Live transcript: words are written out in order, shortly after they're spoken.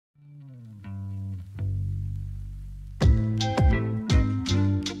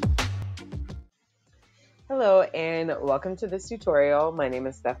Hello and welcome to this tutorial. My name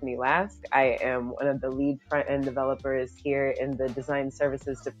is Stephanie Lask. I am one of the lead front-end developers here in the Design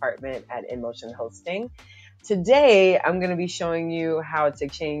Services Department at InMotion Hosting. Today, I'm going to be showing you how to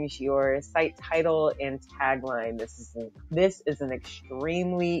change your site title and tagline. This is an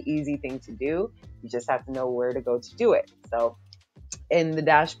extremely easy thing to do. You just have to know where to go to do it. So in the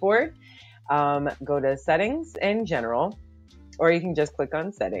dashboard, go to Settings and General, or you can just click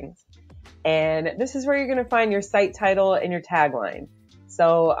on Settings. And this is where you're going to find your site title and your tagline.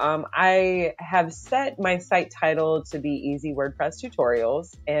 So I have set my site title to be Easy WordPress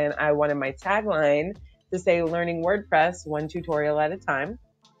Tutorials, and I wanted my tagline to say Learning WordPress, one tutorial at a time.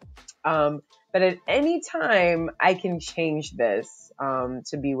 But at any time, I can change this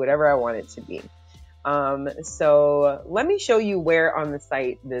to be whatever I want it to be. So let me show you where on the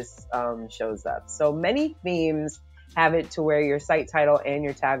site this shows up. So many themes have it to where your site title and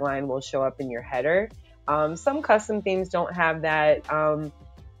your tagline will show up in your header. Some custom themes don't have that.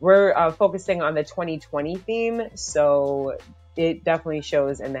 We're focusing on the 2020 theme, so it definitely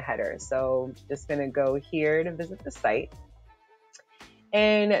shows in the header. So just gonna go here to visit the site.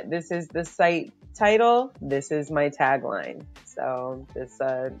 And this is the site title. This is my tagline. So this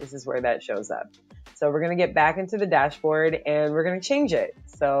is where that shows up. So we're going to get back into the dashboard and we're going to change it.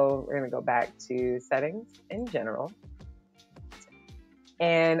 So we're going to go back to Settings and General.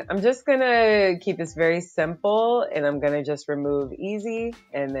 And I'm just going to keep this very simple, and I'm going to just remove Easy,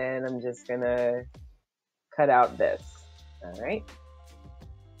 and then I'm just going to cut out this. All right.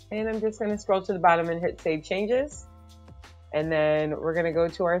 And I'm just going to scroll to the bottom and hit Save Changes. And then we're going to go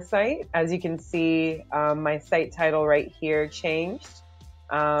to our site. As you can see, my site title right here changed.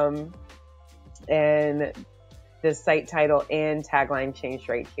 And the site title and tagline changed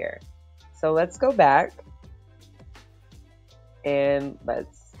right here. So let's go back and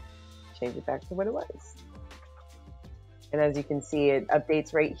let's change it back to what it was. And as you can see, it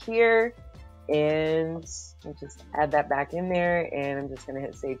updates right here, and I'll just add that back in there, and I'm just going to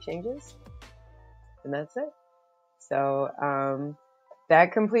hit Save Changes, and that's it. So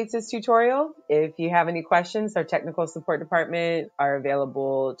that completes this tutorial. If you have any questions, our technical support department are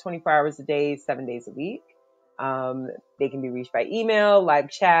available 24 hours a day, 7 days a week. They can be reached by email, live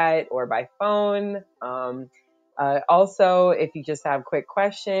chat, or by phone. Also, if you just have quick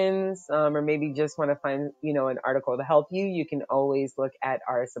questions, or maybe just want to find, an article to help you, you can always look at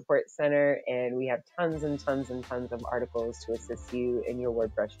our support center, and we have tons and tons and tons of articles to assist you in your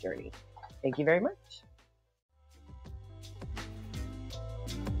WordPress journey. Thank you very much.